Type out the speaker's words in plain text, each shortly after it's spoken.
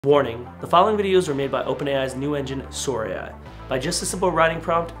Warning, the following videos were made by OPEN.AI's new engine, SORA AI. By just a simple writing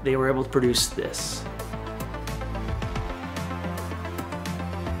prompt, they were able to produce this.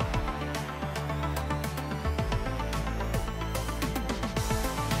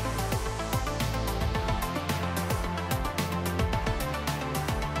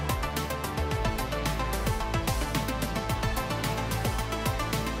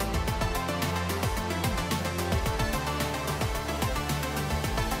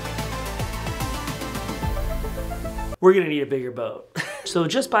 We're gonna need a bigger boat. So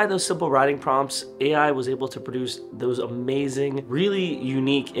just by those simple writing prompts, AI was able to produce those amazing, really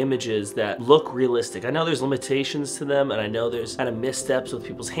unique images that look realistic. I know there's limitations to them, and I know there's kind of missteps with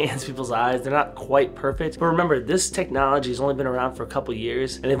people's hands, people's eyes. They're not quite perfect. But remember, this technology has only been around for a couple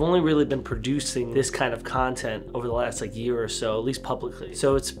years, and they've only really been producing this kind of content over the last year or so, at least publicly.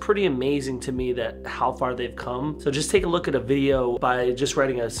 So it's pretty amazing to me that how far they've come. So just take a look at a video by just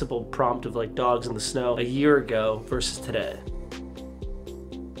writing a simple prompt of dogs in the snow a year ago versus today.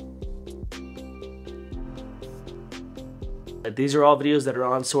 These are all videos that are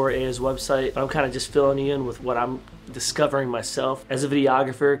on SORA AI's website. I'm kind of just filling you in with what I'm discovering myself as a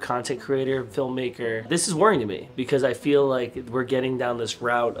videographer, content creator, filmmaker. This is worrying to me because I feel like we're getting down this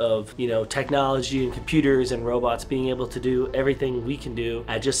route of, technology and computers and robots being able to do everything we can do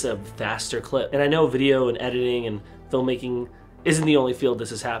at just a faster clip. And I know video and editing and filmmaking isn't the only field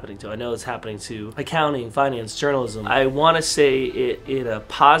this is happening to. I know it's happening to accounting, finance, journalism. I want to say it in a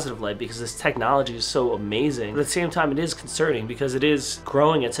positive light because this technology is so amazing. But at the same time, it is concerning because it is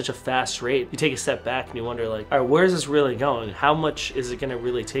growing at such a fast rate. You take a step back and you wonder all right, where is this really going? How much is it going to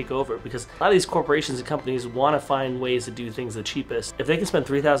really take over? Because a lot of these corporations and companies want to find ways to do things the cheapest. If they can spend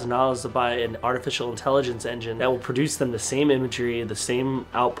 $3,000 to buy an artificial intelligence engine that will produce them the same imagery, the same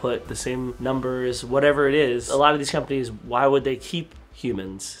output, the same numbers, whatever it is, a lot of these companies, why would they keep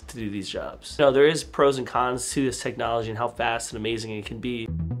humans to do these jobs? There is pros and cons to this technology and how fast and amazing it can be.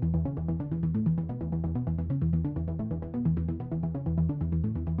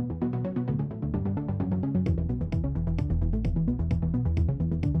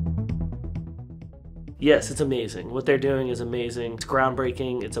 Yes, it's amazing. What they're doing is amazing. It's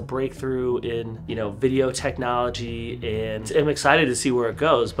groundbreaking. It's a breakthrough in, video technology, and I'm excited to see where it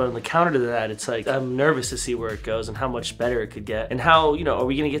goes. But on the counter to that, it's I'm nervous to see where it goes and how much better it could get. And how, are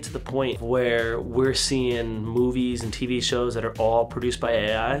we gonna get to the point where we're seeing movies and TV shows that are all produced by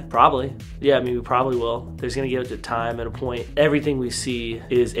AI? Probably. Yeah, we probably will. There's gonna get to a time and a point, everything we see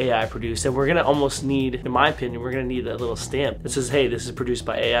is AI produced. And we're gonna almost need, in my opinion, we're gonna need that little stamp that says, hey, this is produced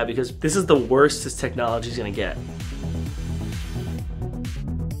by AI, because this is the worst this technology is gonna get.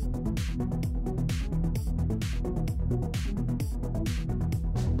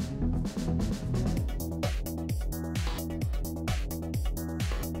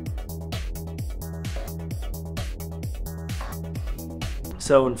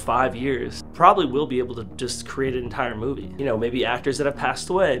 So in 5 years, probably will be able to just create an entire movie. Maybe actors that have passed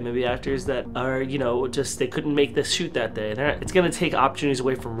away, maybe actors that are, just they couldn't make this shoot that day. It's gonna take opportunities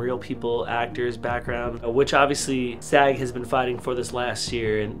away from real people, actors, background, which obviously SAG has been fighting for this last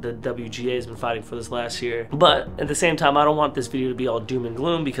year and the WGA has been fighting for this last year. But at the same time, I don't want this video to be all doom and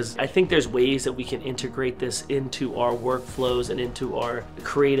gloom because I think there's ways that we can integrate this into our workflows and into our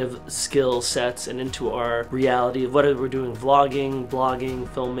creative skill sets and into our reality of whether we're doing vlogging, blogging,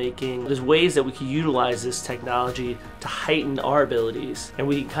 filmmaking. There's ways that we can utilize this technology to heighten our abilities, and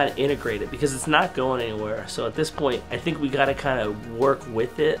we can kind of integrate it because it's not going anywhere. So at this point, I think we got to kind of work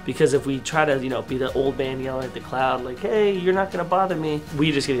with it, because if we try to, be the old man yelling at the cloud like, hey, you're not gonna bother me,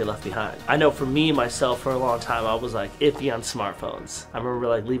 we just gonna get left behind. I know for me, myself, for a long time, I was iffy on smartphones. I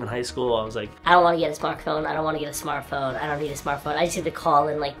remember leaving high school, I was like, I don't want to get a smartphone, I don't want to get a smartphone, I don't need a smartphone, I just need to call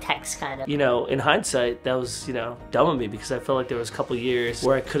and text kind of. In hindsight, that was, dumb of me, because I felt like there was a couple years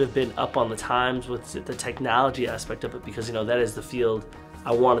where I could have been up on the times with the technology aspect of it, because that is the field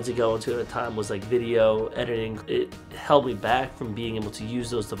I wanted to go into at the time, was video editing. It held me back from being able to use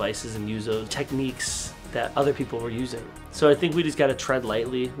those devices and use those techniques that other people were using. So I think we just got to tread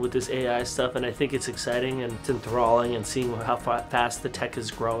lightly with this AI stuff, and I think it's exciting and it's enthralling and seeing how fast the tech is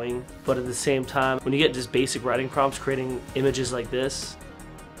growing. But at the same time, when you get just basic writing prompts creating images like this,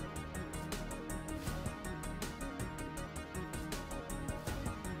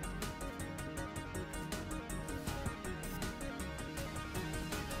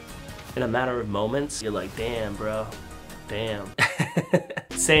 in a matter of moments, you're like, damn, bro, damn.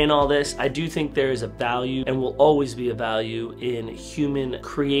 Saying all this, I do think there is a value and will always be a value in human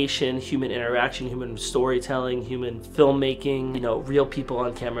creation, human interaction, human storytelling, human filmmaking, real people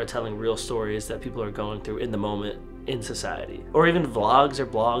on camera telling real stories that people are going through in the moment. in society. Or even vlogs or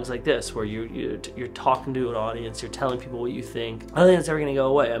blogs like this, where you're talking to an audience, you're telling people what you think. I don't think that's ever gonna go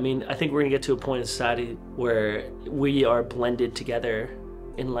away. I mean, I think we're gonna get to a point in society where we are blended together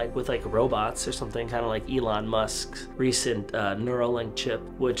in with robots or something, kind of like Elon Musk's recent Neuralink chip,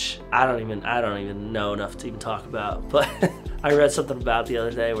 which I don't even know enough to even talk about. But I read something about the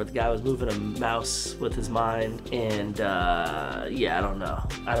other day where the guy was moving a mouse with his mind, and yeah, I don't know.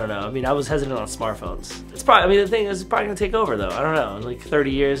 I mean, I was hesitant on smartphones. It's probably, I mean, the thing is, it's probably gonna take over though. I don't know. In like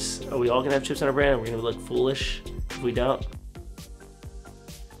 30 years, are we all gonna have chips in our brain and we're gonna look foolish if we don't?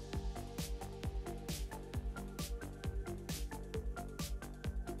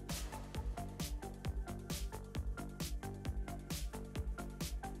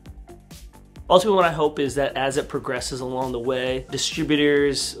 Ultimately, what I hope is that as it progresses along the way,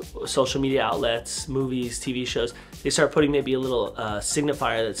 distributors, social media outlets, movies, TV shows, they start putting maybe a little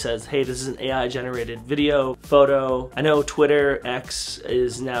signifier that says, hey, this is an AI-generated video, photo. I know Twitter, X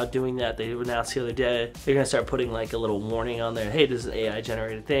is now doing that. They announced the other day. They're gonna start putting like a little warning on there, hey, this is an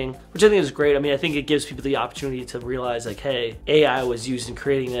AI-generated thing, which I think is great. I mean, I think it gives people the opportunity to realize like, hey, AI was used in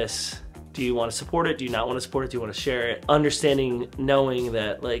creating this. Do you want to support it? Do you not want to support it? Do you want to share it? Understanding, knowing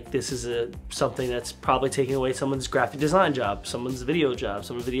that like this is something that's probably taking away someone's graphic design job, someone's video job,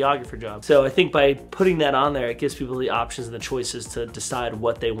 someone's videographer job. So I think by putting that on there, it gives people the options and the choices to decide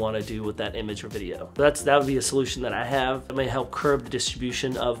what they want to do with that image or video. That would be a solution that I have. It may help curb the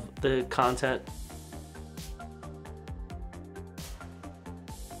distribution of the content.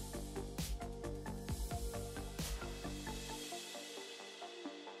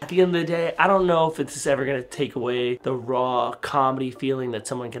 At the end of the day, I don't know if it's ever gonna take away the raw comedy feeling that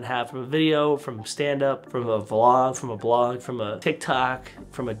someone can have from a video, from stand-up, from a vlog, from a blog, from a TikTok,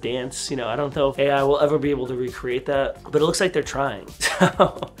 from a dance. You know, I don't know if AI will ever be able to recreate that, but it looks like they're trying.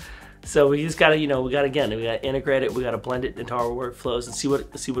 So we just gotta, we gotta integrate it, we gotta blend it into our workflows and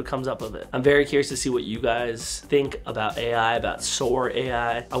see what comes up of it. I'm very curious to see what you guys think about AI, about SORA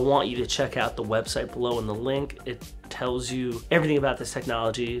AI. I want you to check out the website below in the link. It tells you everything about this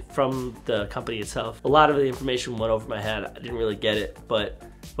technology from the company itself. A lot of the information went over my head. I didn't really get it, but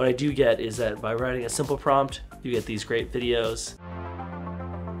what I do get is that by writing a simple prompt, you get these great videos.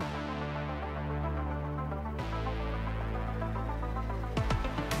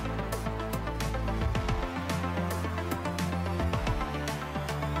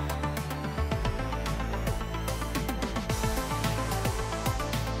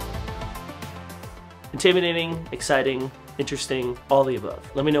 Intimidating, exciting, interesting, all the above.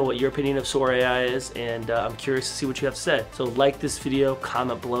 Let me know what your opinion of SORA AI is, and I'm curious to see what you have to say. So like this video,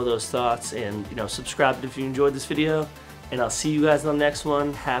 comment below those thoughts, and subscribe if you enjoyed this video, and I'll see you guys on the next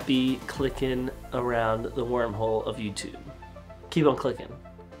one. Happy clicking around the wormhole of YouTube. Keep on clicking.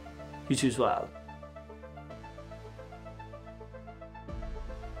 YouTube's wild.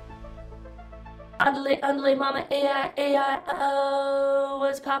 Underlay, mama, AI, oh,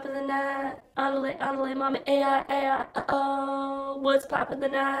 what's poppin' tonight? Underlay, mama, AI, oh, what's poppin'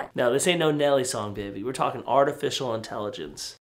 tonight? Now, this ain't no Nelly song, baby. We're talking artificial intelligence.